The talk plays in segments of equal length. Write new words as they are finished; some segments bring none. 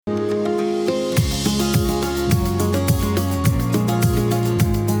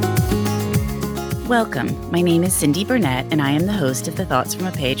Welcome. My name is Cindy Burnett, and I am the host of the Thoughts from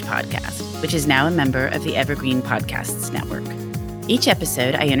a Page podcast, which is now a member of the Evergreen Podcasts Network. Each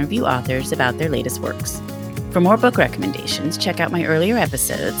episode, I interview authors about their latest works. For more book recommendations, check out my earlier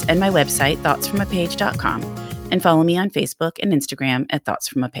episodes and my website, thoughtsfromapage.com, and follow me on Facebook and Instagram at Thoughts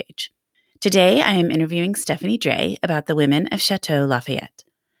From a Page. Today, I am interviewing Stephanie Dray about the women of Chateau Lafayette.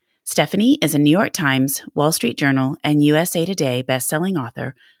 Stephanie is a New York Times, Wall Street Journal, and USA Today best-selling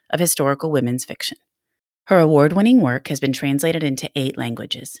author of historical women's fiction. Her award-winning work has been translated into 8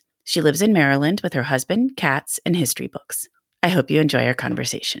 languages. She lives in Maryland with her husband, cats, and history books. I hope you enjoy our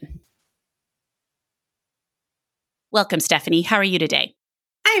conversation. Welcome, Stephanie. How are you today?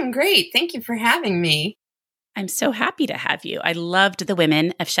 I'm great. Thank you for having me. I'm so happy to have you. I loved The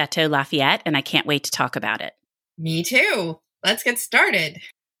Women of Chateau Lafayette, and I can't wait to talk about it. Me too. Let's get started.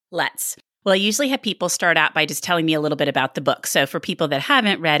 Let's. Well, I usually have people start out by just telling me a little bit about the book. So for people that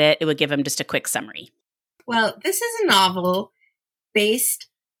haven't read it, it would give them just a quick summary. Well, this is a novel based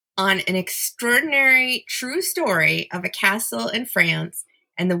on an extraordinary true story of a castle in France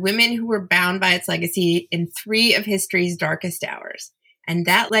and the women who were bound by its legacy in 3 of history's darkest hours. And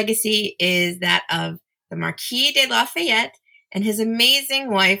that legacy is that of the Marquis de Lafayette and his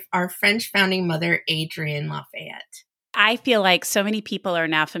amazing wife, our French founding mother, Adrienne Lafayette. I feel like so many people are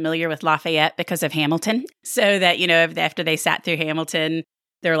now familiar with Lafayette because of Hamilton. So that, after they sat through Hamilton,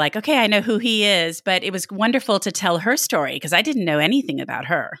 they're like, okay, I know who he is. But it was wonderful to tell her story because I didn't know anything about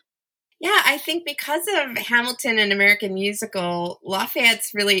her. Yeah, I think because of Hamilton, an American musical,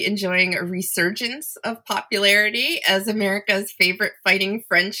 Lafayette's really enjoying a resurgence of popularity as America's favorite fighting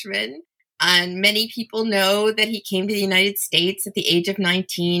Frenchman. And many people know that he came to the United States at the age of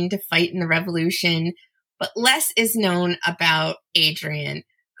 19 to fight in the Revolution. But less is known about Adrienne,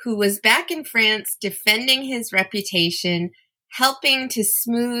 who was back in France defending his reputation, helping to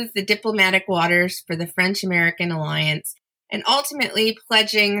smooth the diplomatic waters for the French-American alliance, and ultimately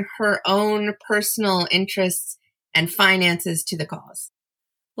pledging her own personal interests and finances to the cause.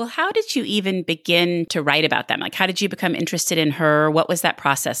 Well, how did you even begin to write about them? Like, how did you become interested in her? What was that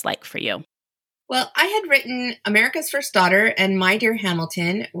process like for you? Well, I had written America's First Daughter and My Dear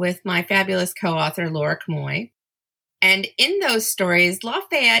Hamilton with my fabulous co-author, Laura Camoy. And in those stories,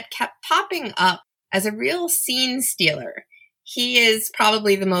 Lafayette kept popping up as a real scene stealer. He is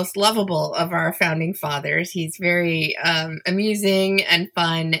probably the most lovable of our founding fathers. He's very amusing and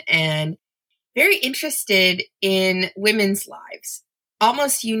fun and very interested in women's lives,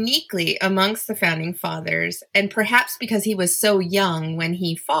 almost uniquely amongst the founding fathers. And perhaps because he was so young when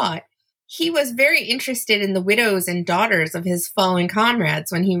he fought, he was very interested in the widows and daughters of his fallen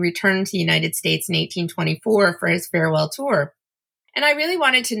comrades when he returned to the United States in 1824 for his farewell tour. And I really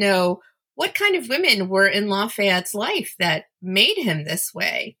wanted to know what kind of women were in Lafayette's life that made him this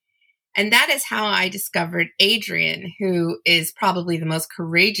way. And that is how I discovered Adrienne, who is probably the most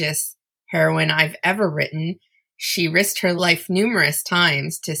courageous heroine I've ever written. She risked her life numerous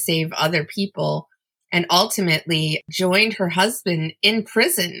times to save other people and ultimately joined her husband in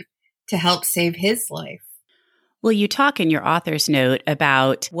prison to help save his life. Well, you talk in your author's note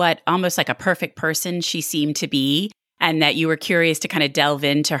about what almost like a perfect person she seemed to be, and that you were curious to kind of delve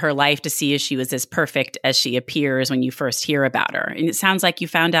into her life to see if she was as perfect as she appears when you first hear about her. And it sounds like you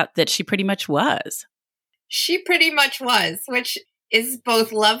found out that she pretty much was. She pretty much was, which is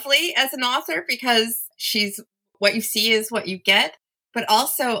both lovely as an author because she's what you see is what you get, but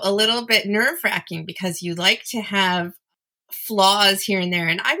also a little bit nerve-wracking because you like to have flaws here and there.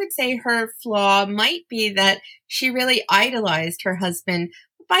 And I would say her flaw might be that she really idolized her husband.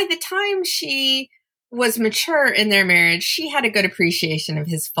 By the time she was mature in their marriage, she had a good appreciation of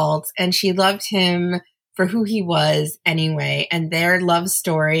his faults and she loved him for who he was anyway. And their love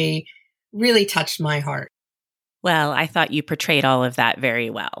story really touched my heart. Well, I thought you portrayed all of that very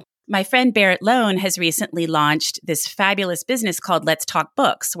well. My friend Barrett Lone has recently launched this fabulous business called Let's Talk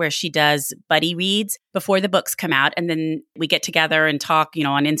Books, where she does buddy reads before the books come out. And then we get together and talk,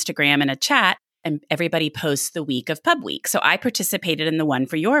 on Instagram and a chat, and everybody posts the week of Pub Week. So I participated in the one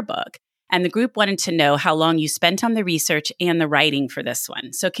for your book. And the group wanted to know how long you spent on the research and the writing for this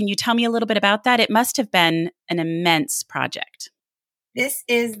one. So can you tell me a little bit about that? It must have been an immense project. This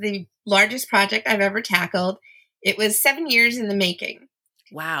is the largest project I've ever tackled. It was 7 years in the making.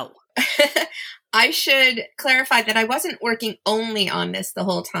 Wow. I should clarify that I wasn't working only on this the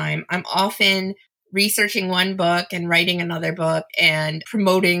whole time. I'm often researching one book and writing another book and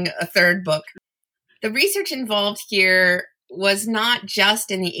promoting a third book. The research involved here was not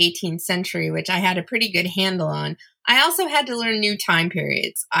just in the 18th century, which I had a pretty good handle on. I also had to learn new time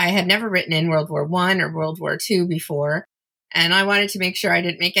periods. I had never written in World War I or World War II before, and I wanted to make sure I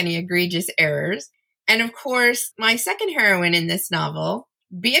didn't make any egregious errors. And of course, my second heroine in this novel,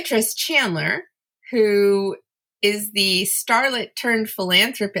 Beatrice Chandler, who is the starlet turned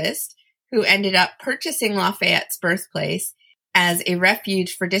philanthropist who ended up purchasing Lafayette's birthplace as a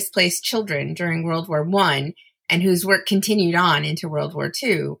refuge for displaced children during World War I, and whose work continued on into World War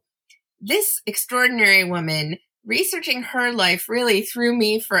II. This extraordinary woman, researching her life really threw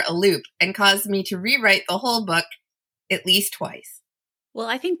me for a loop and caused me to rewrite the whole book at least twice. Well,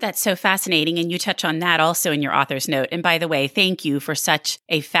 I think that's so fascinating, and you touch on that also in your author's note. And by the way, thank you for such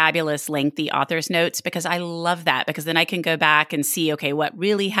a fabulous, lengthy author's notes, because I love that, because then I can go back and see, okay, what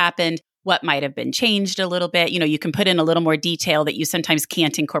really happened, what might have been changed a little bit. You know, you can put in a little more detail that you sometimes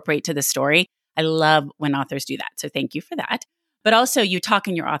can't incorporate to the story. I love when authors do that. So thank you for that. But also you talk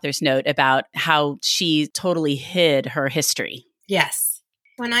in your author's note about how she totally hid her history. Yes.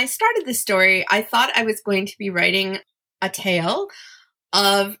 When I started the story, I thought I was going to be writing a tale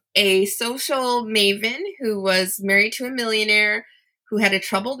of a social maven who was married to a millionaire, who had a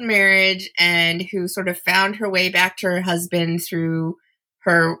troubled marriage, and who sort of found her way back to her husband through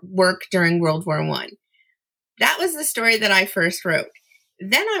her work during World War I. That was the story that I first wrote.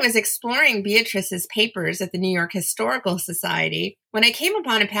 Then I was exploring Beatrice's papers at the New York Historical Society when I came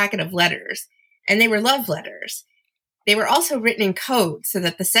upon a packet of letters, and they were love letters. They were also written in code so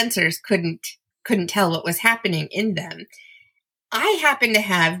that the censors couldn't tell what was happening in them. I happened to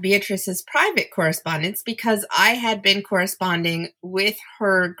have Beatrice's private correspondence because I had been corresponding with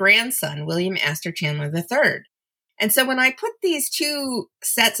her grandson, William Astor Chandler III. And so when I put these two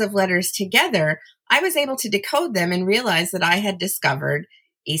sets of letters together, I was able to decode them and realize that I had discovered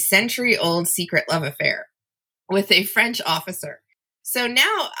a century-old secret love affair with a French officer. So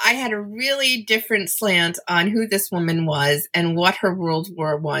now I had a really different slant on who this woman was and what her World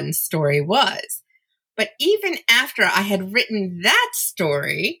War I story was. But even after I had written that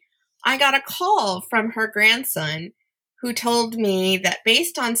story, I got a call from her grandson who told me that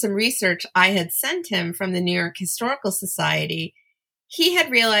based on some research I had sent him from the New York Historical Society, he had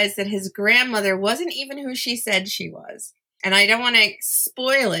realized that his grandmother wasn't even who she said she was. And I don't want to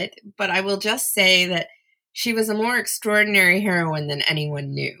spoil it, but I will just say that she was a more extraordinary heroine than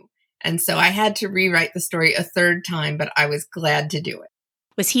anyone knew. And so I had to rewrite the story a third time, but I was glad to do it.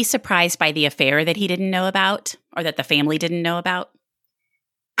 Was he surprised by the affair that he didn't know about, or that the family didn't know about?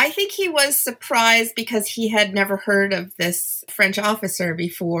 I think he was surprised because he had never heard of this French officer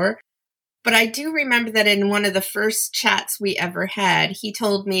before. But I do remember that in one of the first chats we ever had, he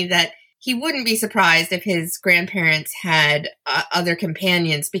told me that he wouldn't be surprised if his grandparents had other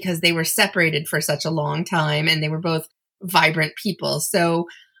companions because they were separated for such a long time and they were both vibrant people. So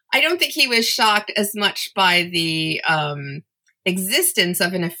I don't think he was shocked as much by the existence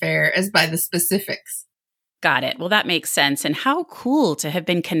of an affair as by the specifics. Got it. Well, that makes sense. And how cool to have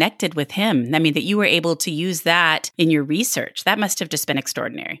been connected with him. I mean, that you were able to use that in your research. That must have just been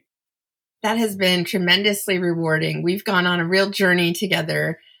extraordinary. That has been tremendously rewarding. We've gone on a real journey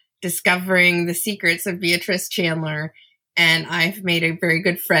together, discovering the secrets of Beatrice Chandler, and I've made a very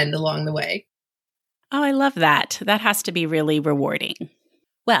good friend along the way. Oh, I love that. That has to be really rewarding.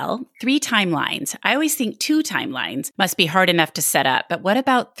 Well, 3 timelines. I always think 2 timelines must be hard enough to set up, but what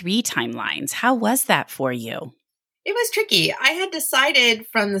about 3 timelines? How was that for you? It was tricky. I had decided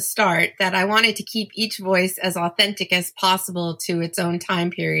from the start that I wanted to keep each voice as authentic as possible to its own time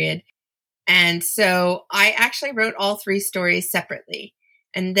period. And so I actually wrote all 3 stories separately,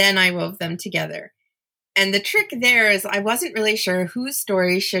 and then I wove them together. And the trick there is I wasn't really sure whose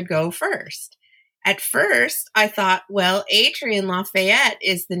story should go first. At first, I thought, well, Adrienne Lafayette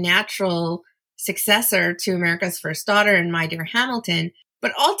is the natural successor to America's First Daughter and My Dear Hamilton.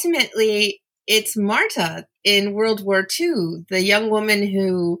 But ultimately, it's Marta in World War II, the young woman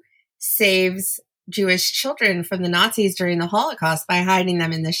who saves Jewish children from the Nazis during the Holocaust by hiding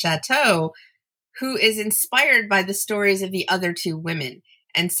them in the chateau, who is inspired by the stories of the other 2 women.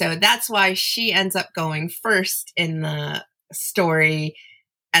 And so that's why she ends up going first in the story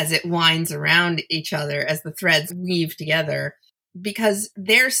as it winds around each other, as the threads weave together, because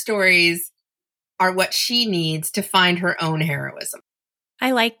their stories are what she needs to find her own heroism.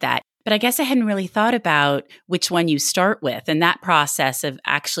 I like that. But I guess I hadn't really thought about which one you start with and that process of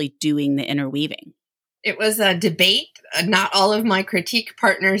actually doing the interweaving. It was a debate. Not all of my critique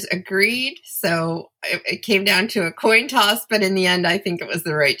partners agreed, so it came down to a coin toss, but in the end, I think it was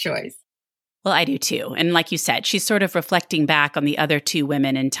the right choice. Well, I do too. And like you said, she's sort of reflecting back on the other 2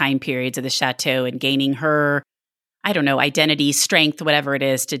 women in time periods of the chateau and gaining her, I don't know, identity, strength, whatever it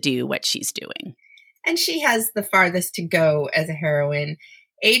is to do what she's doing. And she has the farthest to go as a heroine.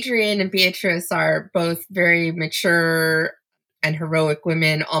 Adrienne and Beatrice are both very mature and heroic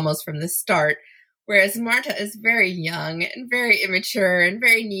women almost from the start, whereas Marta is very young and very immature and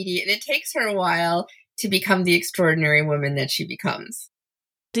very needy, and it takes her a while to become the extraordinary woman that she becomes.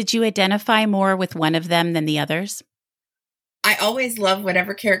 Did you identify more with one of them than the others? I always love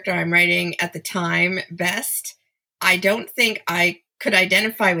whatever character I'm writing at the time best. I don't think I could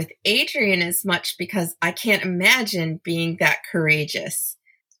identify with Adrian as much because I can't imagine being that courageous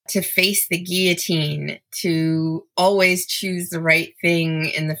to face the guillotine, to always choose the right thing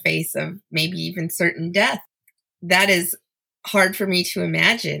in the face of maybe even certain death. That is hard for me to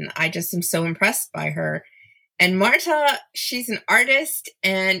imagine. I just am so impressed by her. And Marta, she's an artist,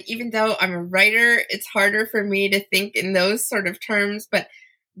 and even though I'm a writer, it's harder for me to think in those sort of terms. But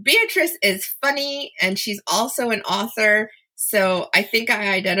Beatrice is funny, and she's also an author, so I think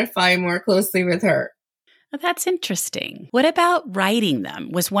I identify more closely with her. Well, that's interesting. What about writing them?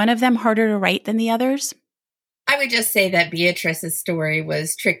 Was one of them harder to write than the others? I would just say that Beatrice's story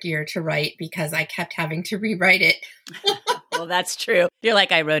was trickier to write because I kept having to rewrite it. Well, that's true. You're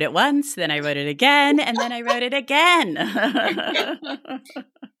like, I wrote it once, then I wrote it again, and then I wrote it again. I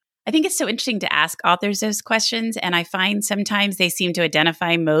think it's so interesting to ask authors those questions, and I find sometimes they seem to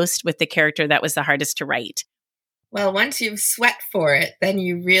identify most with the character that was the hardest to write. Well, once you've sweat for it, then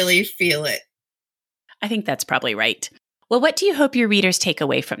you really feel it. I think that's probably right. Well, what do you hope your readers take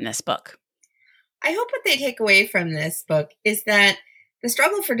away from this book? I hope what they take away from this book is that the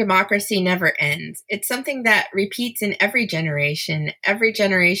struggle for democracy never ends. It's something that repeats in every generation. Every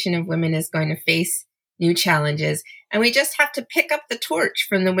generation of women is going to face new challenges, and we just have to pick up the torch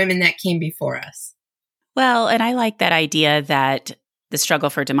from the women that came before us. Well, and I like that idea that the struggle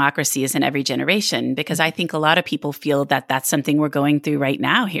for democracy is in every generation, because I think a lot of people feel that that's something we're going through right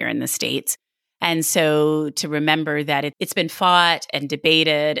now here in the States. And so to remember that it's been fought and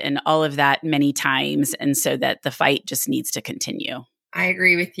debated and all of that many times, and so that the fight just needs to continue. I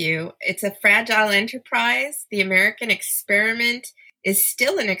agree with you. It's a fragile enterprise. The American experiment is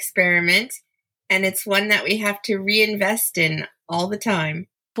still an experiment, and it's one that we have to reinvest in all the time.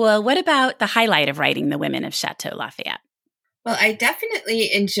 Well, what about the highlight of writing The Women of Chateau Lafayette? Well, I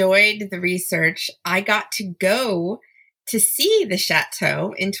definitely enjoyed the research. I got to go to see the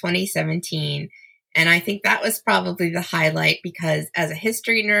chateau in 2017. And I think that was probably the highlight because as a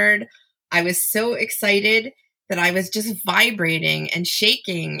history nerd, I was so excited that I was just vibrating and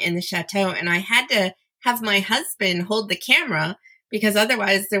shaking in the chateau. And I had to have my husband hold the camera because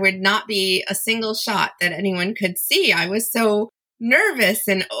otherwise there would not be a single shot that anyone could see. I was so nervous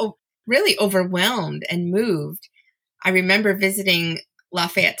and really overwhelmed and moved. I remember visiting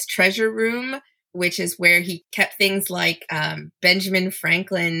Lafayette's treasure room, which is where he kept things like Benjamin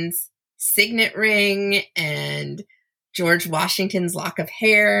Franklin's signet ring and George Washington's lock of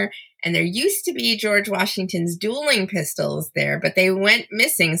hair. And there used to be George Washington's dueling pistols there, but they went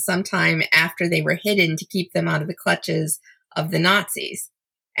missing sometime after they were hidden to keep them out of the clutches of the Nazis.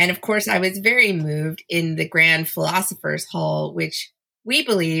 And of course, I was very moved in the Grand Philosophers Hall, which we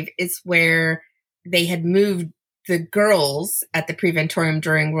believe is where they had moved the girls at the Preventorium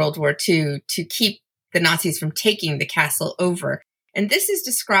during World War II to keep the Nazis from taking the castle over. And this is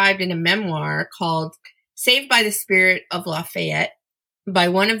described in a memoir called Saved by the Spirit of Lafayette by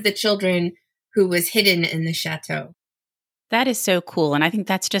one of the children who was hidden in the chateau. That is so cool. And I think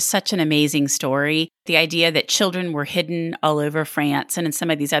that's just such an amazing story. The idea that children were hidden all over France and in some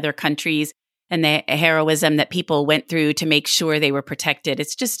of these other countries, and the heroism that people went through to make sure they were protected.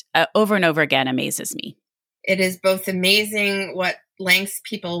 It's just over and over again amazes me. It is both amazing what lengths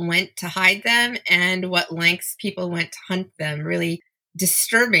people went to hide them and what lengths people went to hunt them. Really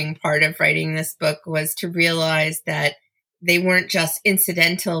disturbing part of writing this book was to realize that they weren't just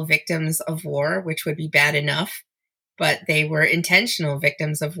incidental victims of war, which would be bad enough, but they were intentional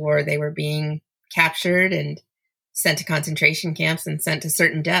victims of war. They were being captured and sent to concentration camps and sent to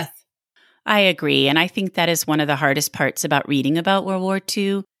certain death. I agree. And I think that is one of the hardest parts about reading about World War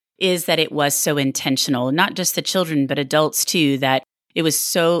II is that it was so intentional, not just the children, but adults too, that it was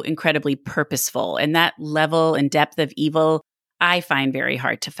so incredibly purposeful. And that level and depth of evil, I find very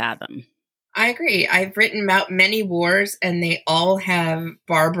hard to fathom. I agree. I've written about many wars and they all have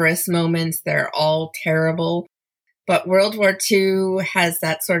barbarous moments. They're all terrible. But World War II has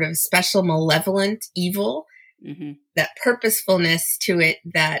that sort of special malevolent evil, that purposefulness to it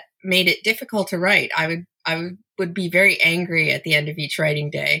that made it difficult to write. I would be very angry at the end of each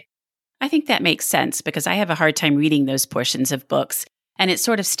writing day. I think that makes sense because I have a hard time reading those portions of books. And it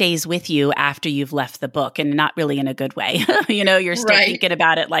sort of stays with you after you've left the book and not really in a good way. You're still thinking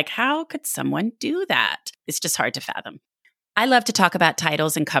about it like, how could someone do that? It's just hard to fathom. I love to talk about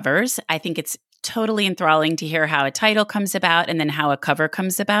titles and covers. I think it's totally enthralling to hear how a title comes about and then how a cover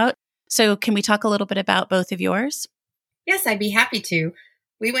comes about. So can we talk a little bit about both of yours? Yes, I'd be happy to.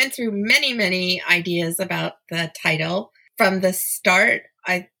 We went through many, many ideas about the title. From the start,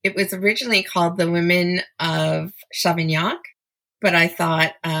 it was originally called The Women of Chavignac, but I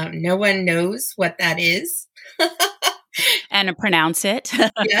thought no one knows what that is. And pronounce it.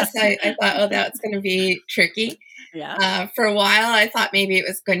 Yes, I thought, oh, that's going to be tricky. Yeah. For a while, I thought maybe it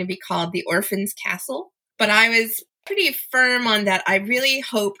was going to be called The Orphan's Castle, but I was pretty firm on that. I really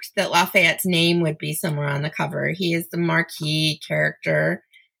hoped that Lafayette's name would be somewhere on the cover. He is the marquee character,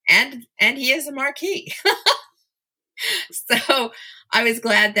 and he is a marquee. So I was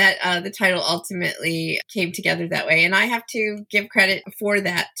glad that the title ultimately came together that way. And I have to give credit for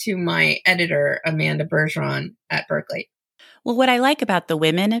that to my editor, Amanda Bergeron at Berkeley. Well, what I like about The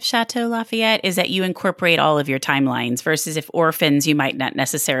Women of Chateau Lafayette is that you incorporate all of your timelines versus if Orphans, you might not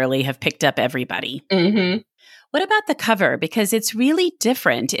necessarily have picked up everybody. Mm-hmm. What about the cover? Because it's really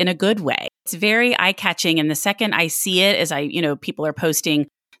different in a good way. It's very eye-catching. And the second I see it, as people are posting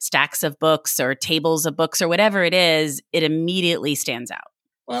stacks of books or tables of books or whatever it is, it immediately stands out.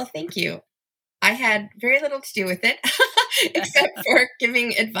 Well, thank you. I had very little to do with it, except for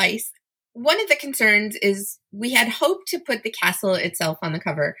giving advice. One of the concerns is we had hoped to put the castle itself on the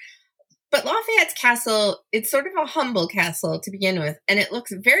cover, but Lafayette's castle, it's sort of a humble castle to begin with, and it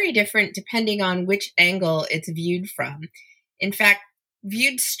looks very different depending on which angle it's viewed from. In fact,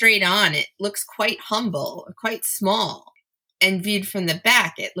 viewed straight on, it looks quite humble, quite small. And viewed from the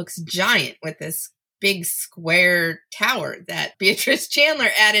back, it looks giant with this big square tower that Beatrice Chandler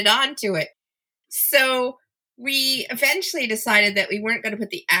added on to it. So we eventually decided that we weren't going to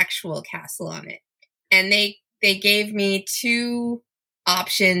put the actual castle on it. And they gave me two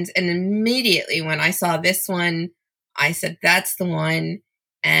options. And immediately when I saw this one, I said, that's the one.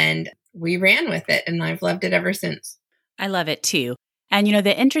 And we ran with it. And I've loved it ever since. I love it too. And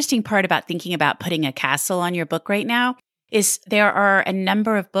the interesting part about thinking about putting a castle on your book right now is there are a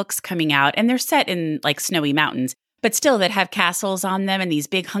number of books coming out, and they're set in like snowy mountains, but still that have castles on them and these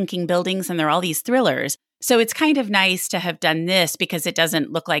big hunking buildings, and they're all these thrillers. So it's kind of nice to have done this because it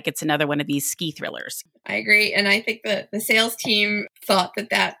doesn't look like it's another one of these ski thrillers. I agree. And I think the sales team thought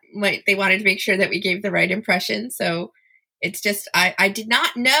they wanted to make sure that we gave the right impression. So it's just, I did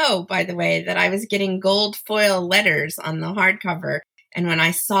not know, by the way, that I was getting gold foil letters on the hardcover. And when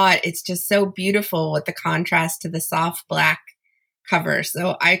I saw it, it's just so beautiful with the contrast to the soft black cover.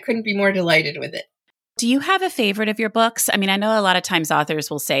 So I couldn't be more delighted with it. Do you have a favorite of your books? I mean, I know a lot of times authors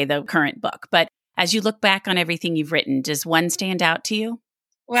will say the current book, but as you look back on everything you've written, does one stand out to you?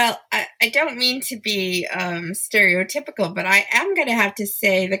 Well, I don't mean to be stereotypical, but I am going to have to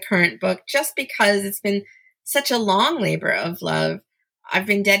say the current book just because it's been such a long labor of love. I've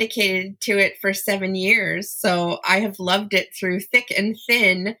been dedicated to it for 7 years, so I have loved it through thick and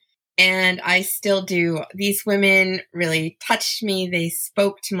thin, and I still do. These women really touched me. They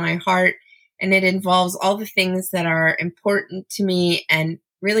spoke to my heart, and it involves all the things that are important to me and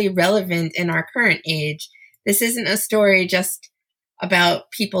really relevant in our current age. This isn't a story just about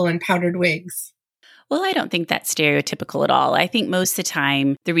people in powdered wigs. Well, I don't think that's stereotypical at all. I think most of the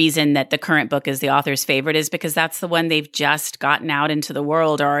time, the reason that the current book is the author's favorite is because that's the one they've just gotten out into the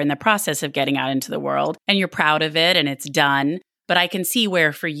world or are in the process of getting out into the world. And you're proud of it and it's done. But I can see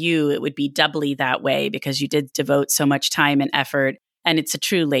where for you, it would be doubly that way because you did devote so much time and effort and it's a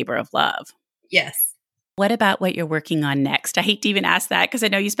true labor of love. Yes. What about what you're working on next? I hate to even ask that because I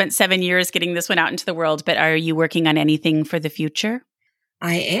know you spent 7 years getting this one out into the world, but are you working on anything for the future?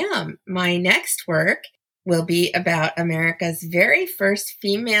 I am. My next work will be about America's very first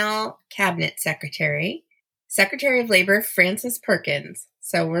female cabinet secretary, Secretary of Labor Frances Perkins.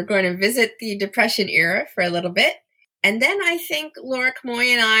 So we're going to visit the Depression era for a little bit. And then I think Laura Camoy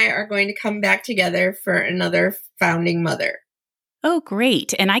and I are going to come back together for another founding mother. Oh,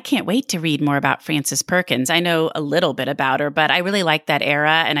 great. And I can't wait to read more about Frances Perkins. I know a little bit about her, but I really like that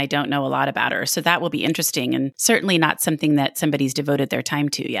era and I don't know a lot about her. So that will be interesting and certainly not something that somebody's devoted their time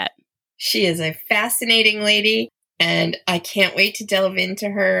to yet. She is a fascinating lady and I can't wait to delve into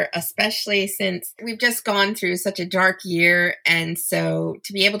her, especially since we've just gone through such a dark year. And so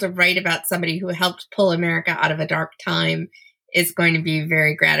to be able to write about somebody who helped pull America out of a dark time is going to be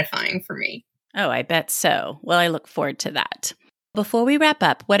very gratifying for me. Oh, I bet so. Well, I look forward to that. Before we wrap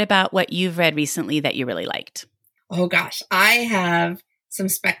up, what about what you've read recently that you really liked? Oh gosh, I have some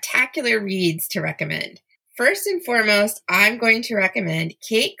spectacular reads to recommend. First and foremost, I'm going to recommend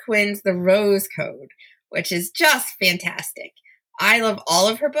Kate Quinn's The Rose Code, which is just fantastic. I love all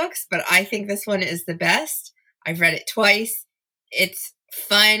of her books, but I think this one is the best. I've read it twice. It's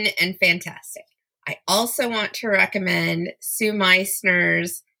fun and fantastic. I also want to recommend Sue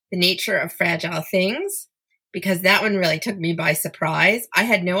Meissner's The Nature of Fragile Things, because that one really took me by surprise. I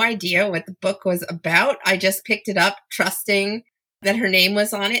had no idea what the book was about. I just picked it up trusting that her name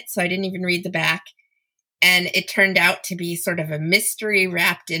was on it, so I didn't even read the back. And it turned out to be sort of a mystery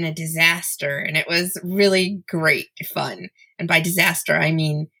wrapped in a disaster, and it was really great fun. And by disaster, I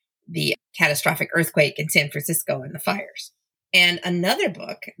mean the catastrophic earthquake in San Francisco and the fires. And another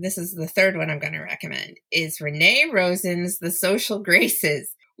book, this is the third one I'm going to recommend, is Renee Rosen's The Social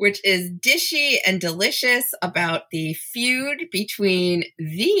Graces, which is dishy and delicious about the feud between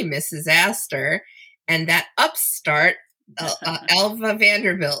the Mrs. Astor and that upstart, Elva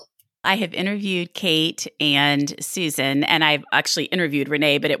Vanderbilt. I have interviewed Kate and Susan, and I've actually interviewed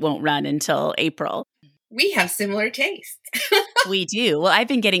Renee, but it won't run until April. We have similar tastes. We do. Well, I've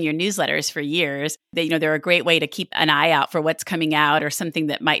been getting your newsletters for years. They're a great way to keep an eye out for what's coming out or something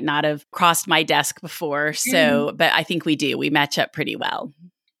that might not have crossed my desk before. So, but I think we do. We match up pretty well.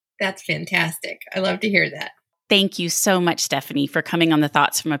 That's fantastic. I love to hear that. Thank you so much, Stephanie, for coming on the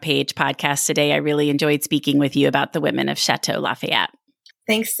Thoughts from a Page podcast today. I really enjoyed speaking with you about the women of Chateau Lafayette.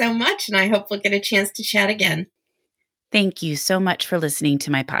 Thanks so much, and I hope we'll get a chance to chat again. Thank you so much for listening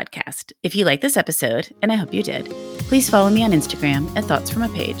to my podcast. If you like this episode, and I hope you did, please follow me on Instagram at Thoughts from a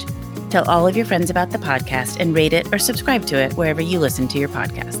Page. Tell all of your friends about the podcast and rate it or subscribe to it wherever you listen to your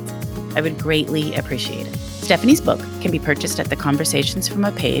podcasts. I would greatly appreciate it. Stephanie's book can be purchased at the Conversations from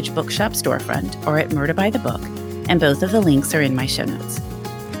a Page bookshop storefront or at Murder by the Book, and both of the links are in my show notes.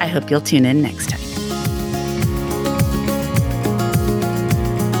 I hope you'll tune in next time.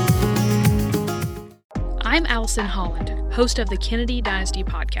 I'm Allison Holland, host of the Kennedy Dynasty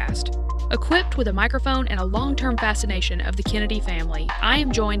podcast. Equipped with a microphone and a long-term fascination of the Kennedy family, I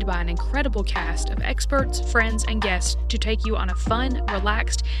am joined by an incredible cast of experts, friends, and guests to take you on a fun,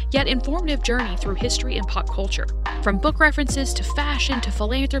 relaxed, yet informative journey through history and pop culture. From book references to fashion to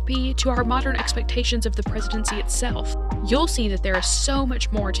philanthropy to our modern expectations of the presidency itself, you'll see that there is so much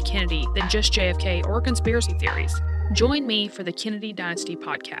more to Kennedy than just JFK or conspiracy theories. Join me for the Kennedy Dynasty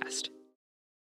podcast.